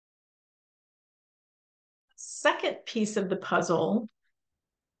second piece of the puzzle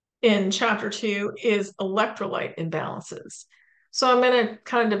in chapter 2 is electrolyte imbalances. So I'm going to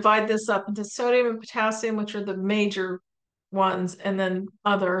kind of divide this up into sodium and potassium, which are the major ones, and then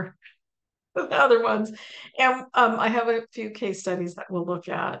other ones. And I have a few case studies that we'll look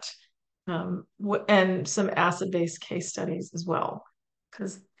at, and some acid-base case studies as well,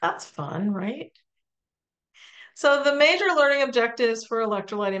 because that's fun, right? So the major learning objectives for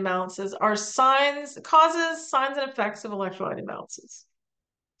electrolyte imbalances are causes, signs, and effects of electrolyte imbalances.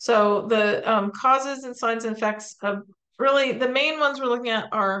 So the causes and signs and effects of really the main ones we're looking at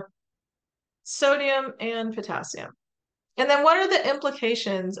are sodium and potassium. And then what are the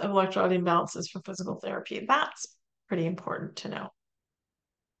implications of electrolyte imbalances for physical therapy? That's pretty important to know.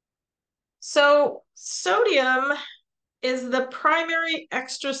 So sodium is the primary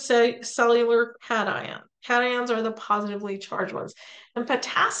extracellular cation. Cations are the positively charged ones. And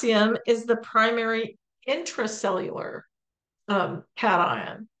potassium is the primary intracellular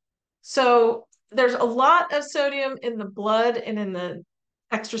cation. So there's a lot of sodium in the blood and in the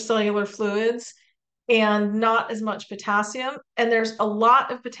extracellular fluids, and not as much potassium. And there's a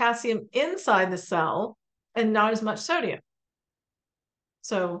lot of potassium inside the cell and not as much sodium.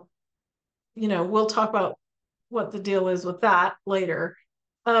 So, we'll talk about what the deal is with that later.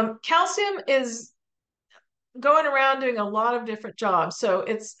 Calcium is going around doing a lot of different jobs. So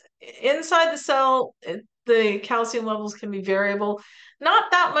it's inside the cell, the calcium levels can be variable. Not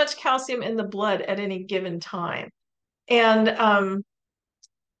that much calcium in the blood at any given time. And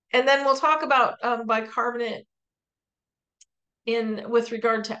then we'll talk about bicarbonate with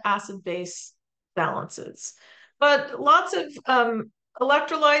regard to acid-base balances. But lots of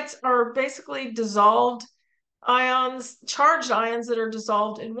electrolytes are basically dissolved ions, charged ions that are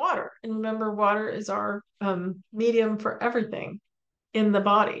dissolved in water. And remember, water is our medium for everything in the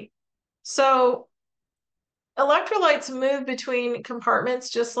body. So electrolytes move between compartments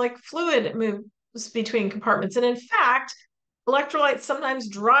just like fluid moves between compartments. And in fact, electrolytes sometimes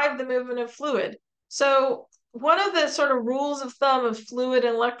drive the movement of fluid. So one of the sort of rules of thumb of fluid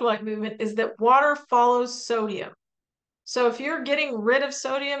and electrolyte movement is that water follows sodium. So if you're getting rid of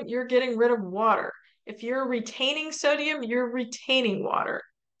sodium, you're getting rid of water. If you're retaining sodium, you're retaining water.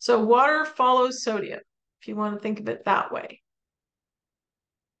 So water follows sodium, if you want to think of it that way.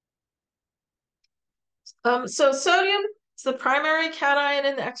 So sodium is the primary cation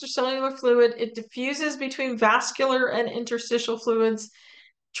in the extracellular fluid. It diffuses between vascular and interstitial fluids.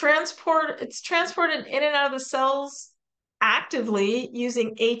 It's transported in and out of the cells actively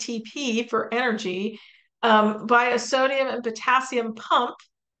using ATP for energy by a sodium and potassium pump.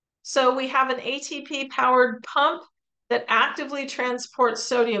 So we have an ATP-powered pump that actively transports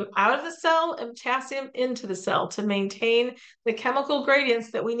sodium out of the cell and potassium into the cell to maintain the chemical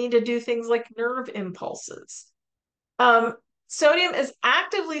gradients that we need to do things like nerve impulses. Sodium is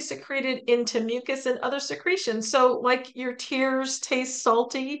actively secreted into mucus and other secretions. So like your tears taste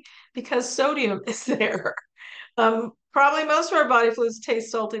salty because sodium is there. Probably most of our body fluids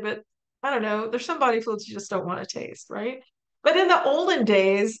taste salty, but I don't know. There's some body fluids you just don't want to taste, right? But in the olden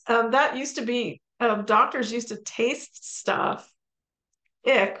days, that used to be, doctors used to taste stuff.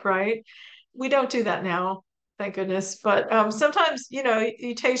 Ick, right? We don't do that now, thank goodness. But sometimes,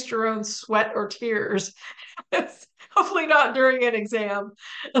 you taste your own sweat or tears. Hopefully not during an exam.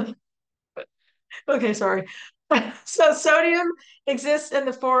 Okay, sorry. So sodium exists in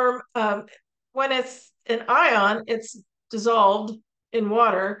the form, when it's an ion, it's dissolved in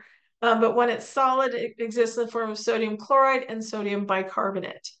water. But when it's solid, it exists in the form of sodium chloride and sodium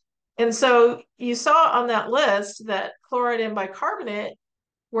bicarbonate. And so you saw on that list that chloride and bicarbonate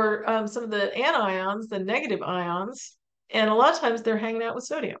were some of the anions, the negative ions, and a lot of times they're hanging out with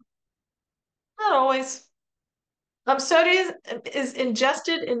sodium. Not always. Sodium is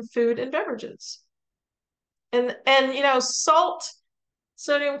ingested in food and beverages. And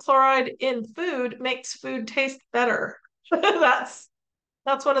sodium chloride in food makes food taste better. That's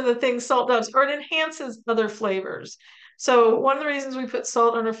one of the things salt does, or it enhances other flavors. So one of the reasons we put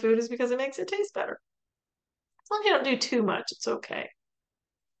salt on our food is because it makes it taste better. As long as you don't do too much, it's okay.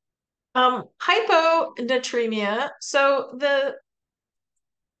 Hyponatremia. So the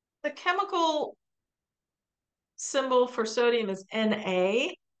chemical symbol for sodium is Na.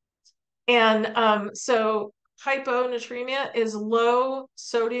 And so hyponatremia is low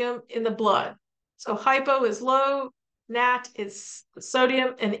sodium in the blood. So hypo is low, nat is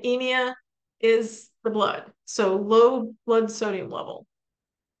sodium, and emia is the blood. So low blood sodium level.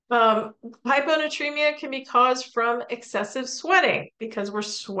 Hyponatremia can be caused from excessive sweating because we're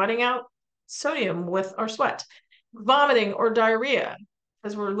sweating out sodium with our sweat, vomiting or diarrhea.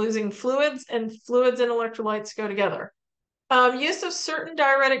 because we're losing fluids, and fluids and electrolytes go together. Use of certain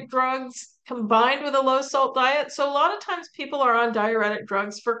diuretic drugs combined with a low salt diet. So a lot of times people are on diuretic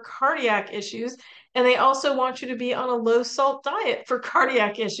drugs for cardiac issues, and they also want you to be on a low salt diet for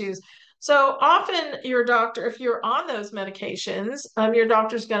cardiac issues. So often your doctor, if you're on those medications, your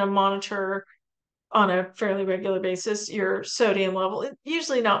doctor's going to monitor on a fairly regular basis your sodium level,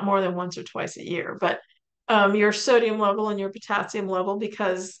 usually not more than once or twice a year, but your sodium level and your potassium level,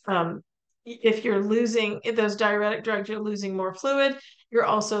 because if you're losing those diuretic drugs, you're losing more fluid, you're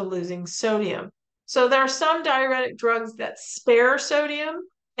also losing sodium. So there are some diuretic drugs that spare sodium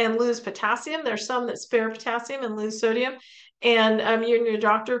and lose potassium. There's some that spare potassium and lose sodium. And you and your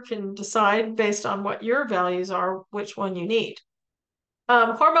doctor can decide based on what your values are, which one you need.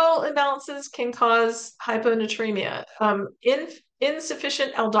 Hormonal imbalances can cause hyponatremia.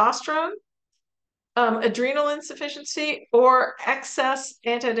 Insufficient aldosterone, adrenal insufficiency, or excess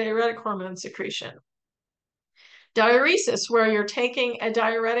antidiuretic hormone secretion. Diuresis, where you're taking a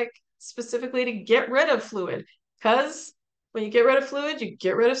diuretic specifically to get rid of fluid, because when you get rid of fluid, you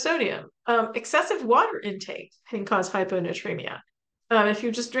get rid of sodium. Excessive water intake can cause hyponatremia. If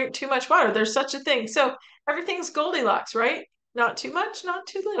you just drink too much water, there's such a thing. So everything's Goldilocks, right? Not too much, not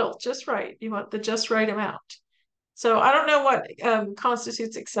too little, just right. You want the just right amount. So I don't know what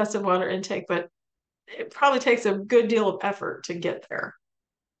constitutes excessive water intake, but it probably takes a good deal of effort to get there.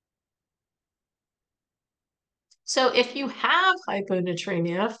 So if you have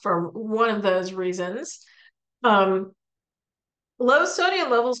hyponatremia for one of those reasons, low sodium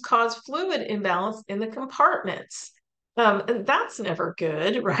levels cause fluid imbalance in the compartments. And that's never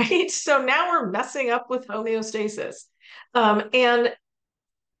good, right? So now we're messing up with homeostasis. And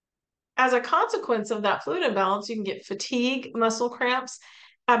as a consequence of that fluid imbalance, you can get fatigue, muscle cramps,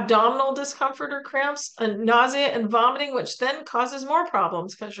 abdominal discomfort or cramps, and nausea and vomiting, which then causes more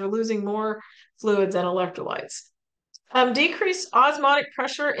problems because you're losing more fluids and electrolytes. Decreased osmotic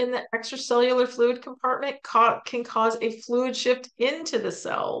pressure in the extracellular fluid compartment can cause a fluid shift into the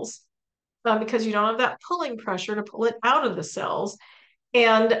cells because you don't have that pulling pressure to pull it out of the cells.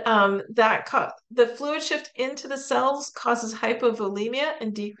 And the fluid shift into the cells causes hypovolemia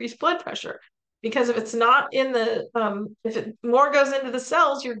and decreased blood pressure. Because if it's not in the, if it more goes into the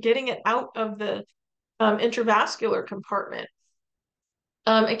cells, you're getting it out of the intravascular compartment.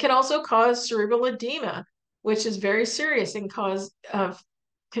 It can also cause cerebral edema, which is very serious and cause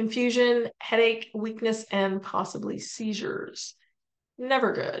confusion, headache, weakness, and possibly seizures.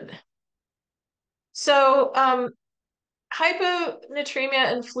 Never good. So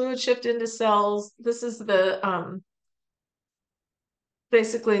hyponatremia and fluid shift into cells. This is the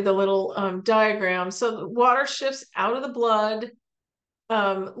basically the little diagram. So the water shifts out of the blood.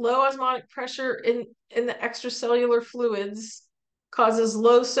 Low osmotic pressure in the extracellular fluids causes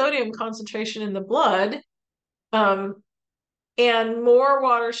low sodium concentration in the blood. And more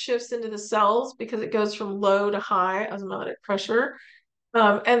water shifts into the cells because it goes from low to high osmotic pressure.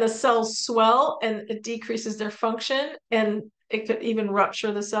 And the cells swell and it decreases their function, and it could even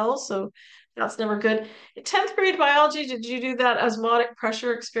rupture the cells. So that's never good. In 10th grade biology, did you do that osmotic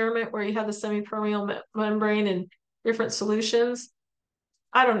pressure experiment where you had the semipermeable membrane and different solutions?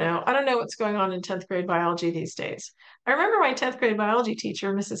 I don't know. I don't know what's going on in 10th grade biology these days. I remember my 10th grade biology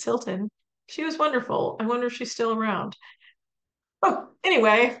teacher, Mrs. Hilton. She was wonderful. I wonder if she's still around. Oh,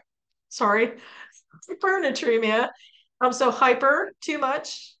 anyway, sorry. Hypernatremia. So hyper, too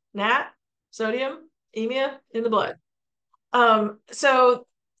much, nat, sodium, emia in the blood. So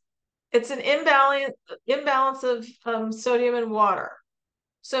it's an imbalance of sodium and water.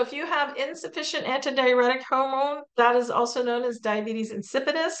 So if you have insufficient antidiuretic hormone, that is also known as diabetes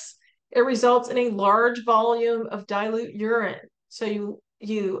insipidus. It results in a large volume of dilute urine. So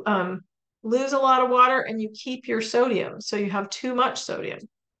you lose a lot of water and you keep your sodium. So you have too much sodium.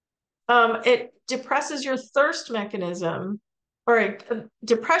 It depresses your thirst mechanism, or a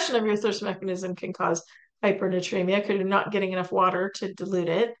depression of your thirst mechanism can cause hypernatremia because you're not getting enough water to dilute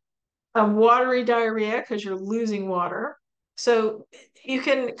it. Watery diarrhea because you're losing water. So you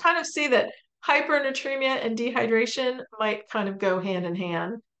can kind of see that hypernatremia and dehydration might kind of go hand in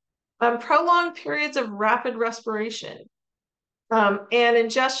hand. Prolonged periods of rapid respiration and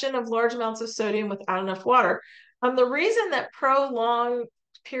ingestion of large amounts of sodium without enough water. The reason that prolonged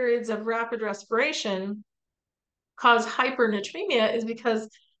periods of rapid respiration cause hypernatremia is because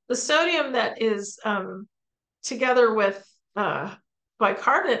the sodium that is together with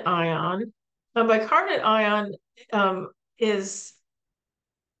bicarbonate ion, bicarbonate ion is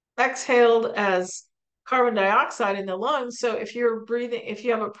exhaled as carbon dioxide in the lungs. So if you're breathing, if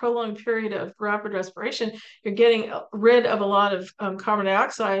you have a prolonged period of rapid respiration, you're getting rid of a lot of carbon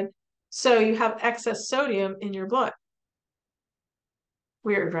dioxide. So you have excess sodium in your blood.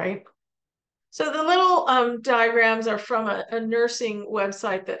 Weird, right? So the little diagrams are from a nursing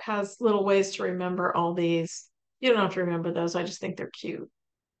website that has little ways to remember all these. You don't have to remember those. I just think they're cute.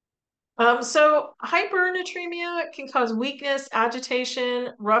 So hypernatremia can cause weakness, agitation,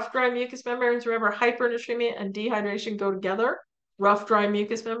 rough, dry mucous membranes. Remember, hypernatremia and dehydration go together, rough, dry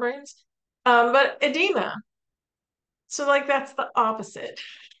mucous membranes. But edema, so like that's the opposite.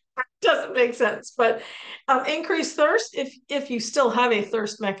 Doesn't make sense, but increased thirst if you still have a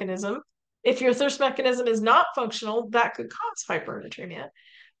thirst mechanism. If your thirst mechanism is not functional, that could cause hypernatremia,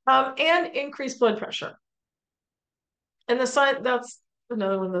 and increased blood pressure. And the sign that's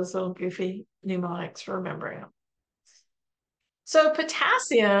another one of those little goofy mnemonics for remembering. So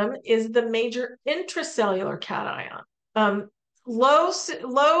potassium is the major intracellular cation. Um, low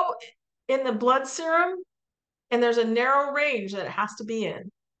in the blood serum, and there's a narrow range that it has to be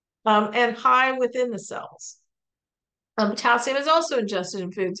in, and high within the cells. Potassium is also ingested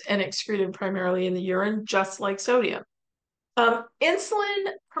in foods and excreted primarily in the urine, just like sodium.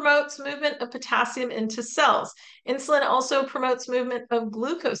 Insulin promotes movement of potassium into cells. Insulin also promotes movement of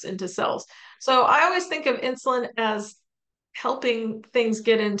glucose into cells. So I always think of insulin as helping things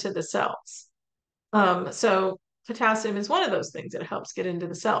get into the cells. So potassium is one of those things that helps get into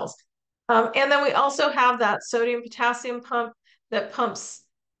the cells. And then we also have that sodium potassium pump that pumps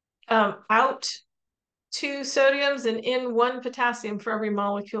out two sodiums and in one potassium for every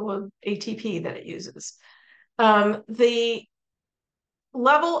molecule of ATP that it uses. The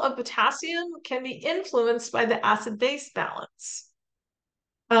level of potassium can be influenced by the acid-base balance.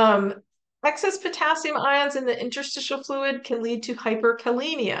 Um, excess potassium ions in the interstitial fluid can lead to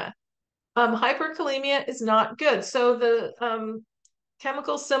hyperkalemia. Hyperkalemia is not good. So the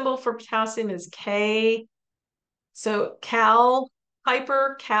chemical symbol for potassium is K. So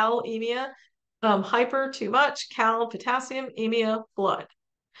hyperkalemia. Hyper, too much, potassium, emia, blood.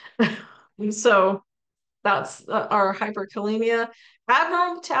 So that's our hyperkalemia.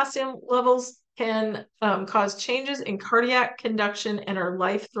 Abnormal potassium levels can cause changes in cardiac conduction and are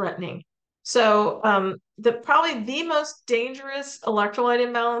life-threatening. So probably the most dangerous electrolyte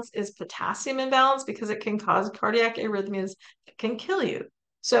imbalance is potassium imbalance because it can cause cardiac arrhythmias that can kill you.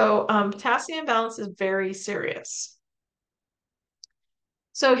 So potassium imbalance is very serious.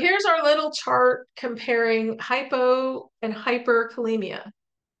 So here's our little chart comparing hypo and hyperkalemia.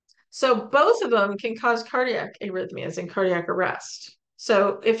 So both of them can cause cardiac arrhythmias and cardiac arrest.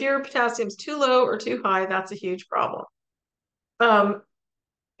 So if your potassium's too low or too high, that's a huge problem.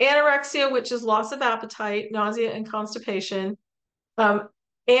 Anorexia, which is loss of appetite, nausea, and constipation, and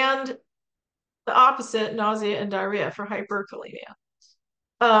the opposite, nausea and diarrhea for hyperkalemia.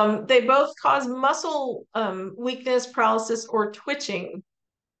 They both cause muscle weakness, paralysis, or twitching,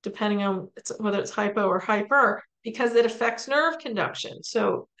 depending on whether it's hypo or hyper, because it affects nerve conduction.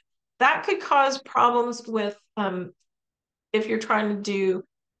 So that could cause problems with if you're trying to do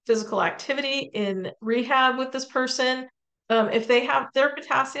physical activity in rehab with this person. If they have their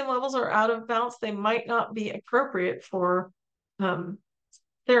potassium levels are out of balance, they might not be appropriate for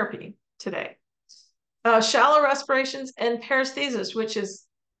therapy today. Shallow respirations and paresthesis, which is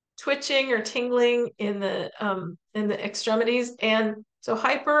twitching or tingling in the extremities, and so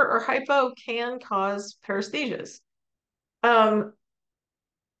hyper or hypo can cause paresthesias. Postural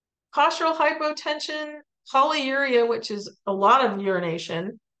hypotension, polyuria, which is a lot of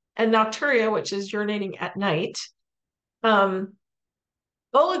urination, and nocturia, which is urinating at night. Oliguria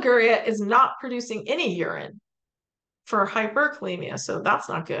is not producing any urine for hyperkalemia, so that's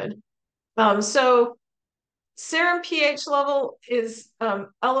not good. So serum pH level is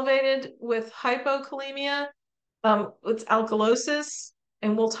elevated with hypokalemia. It's alkalosis,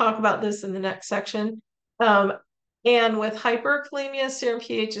 and we'll talk about this in the next section. And with hyperkalemia, serum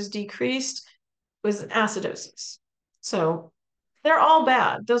pH is decreased with acidosis. So they're all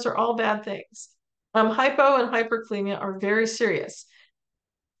bad. Those are all bad things. Hypo and hyperkalemia are very serious.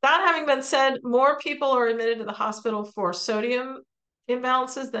 That having been said, more people are admitted to the hospital for sodium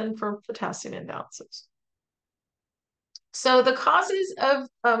imbalances than for potassium imbalances. So the causes of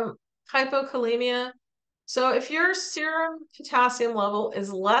hypokalemia. So if your serum potassium level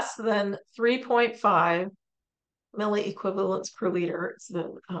is less than 3.5 milliequivalents per liter, it's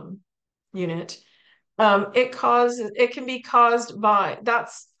the unit. It can be caused by,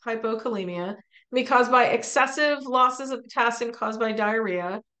 that's hypokalemia, can be caused by excessive losses of potassium caused by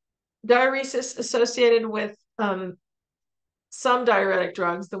diarrhea, diuresis associated with some diuretic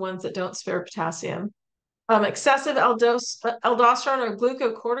drugs, the ones that don't spare potassium, Excessive aldosterone or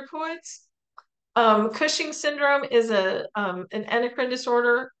glucocorticoids. Cushing syndrome is an endocrine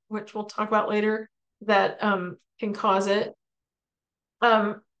disorder, which we'll talk about later, that can cause it.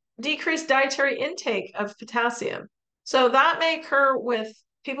 Um, Decreased dietary intake of potassium. So that may occur with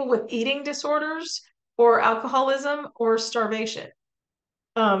people with eating disorders or alcoholism or starvation.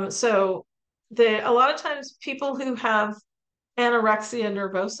 So a lot of times people who have anorexia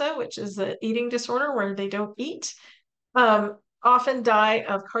nervosa, which is an eating disorder where they don't eat, often die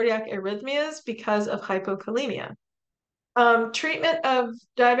of cardiac arrhythmias because of hypokalemia. Treatment of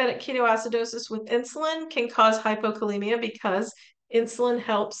diabetic ketoacidosis with insulin can cause hypokalemia because insulin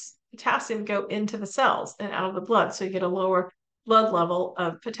helps potassium go into the cells and out of the blood, so you get a lower blood level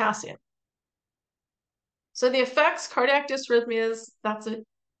of potassium. So the effects, cardiac dysrhythmias, that's a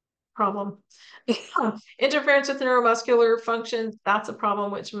problem. Interference with neuromuscular function, that's a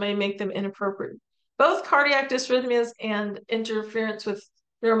problem which may make them inappropriate. Both cardiac dysrhythmias and interference with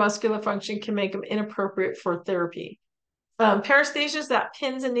neuromuscular function can make them inappropriate for therapy. Paresthesia is that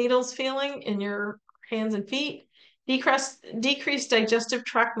pins and needles feeling in your hands and feet. Decreased digestive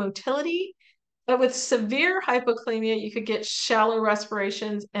tract motility. But with severe hypokalemia, you could get shallow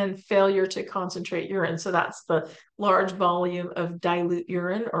respirations and failure to concentrate urine. So that's the large volume of dilute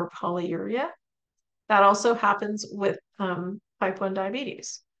urine or polyuria. That also happens with type 1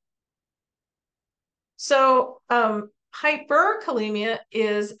 diabetes. So hyperkalemia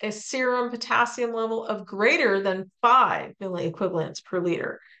is a serum potassium level of greater than 5 milliequivalents per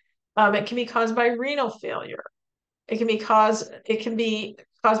liter. It can be caused by renal failure. It can be caused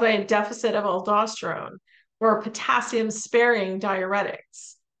by a deficit of aldosterone or potassium-sparing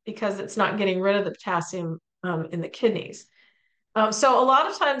diuretics because it's not getting rid of the potassium in the kidneys. So a lot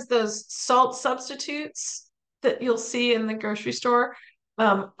of times those salt substitutes that you'll see in the grocery store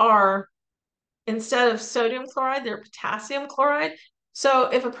are, instead of sodium chloride, they're potassium chloride. So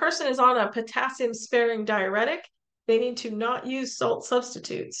if a person is on a potassium-sparing diuretic, they need to not use salt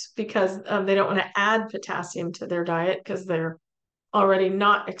substitutes because they don't want to add potassium to their diet because they're already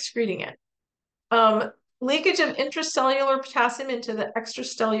not excreting it. Leakage of intracellular potassium into the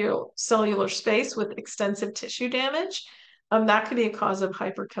extracellular space with extensive tissue damage. That could be a cause of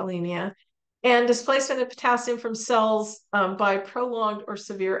hyperkalemia. And displacement of potassium from cells by prolonged or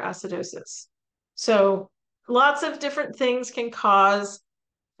severe acidosis. So lots of different things can cause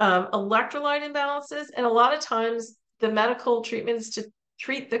electrolyte imbalances, and a lot of times the medical treatment is to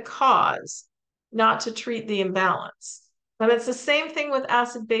treat the cause, not to treat the imbalance. It's the same thing with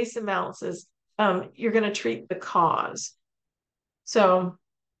acid-base imbalances. You're going to treat the cause. So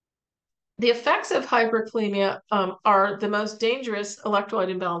the effects of hyperkalemia are the most dangerous electrolyte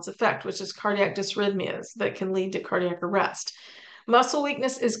imbalance effect, which is cardiac dysrhythmias that can lead to cardiac arrest. Muscle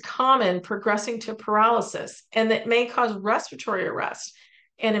weakness is common, progressing to paralysis, and that may cause respiratory arrest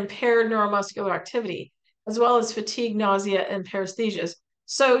and impaired neuromuscular activity, as well as fatigue, nausea, and paresthesias.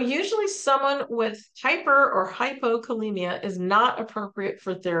 So usually someone with hyper or hypokalemia is not appropriate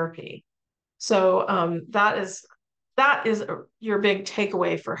for therapy. So that is your big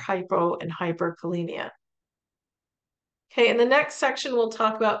takeaway for hypo and hyperkalemia. Okay, in the next section, we'll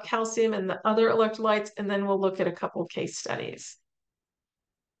talk about calcium and the other electrolytes, and then we'll look at a couple case studies.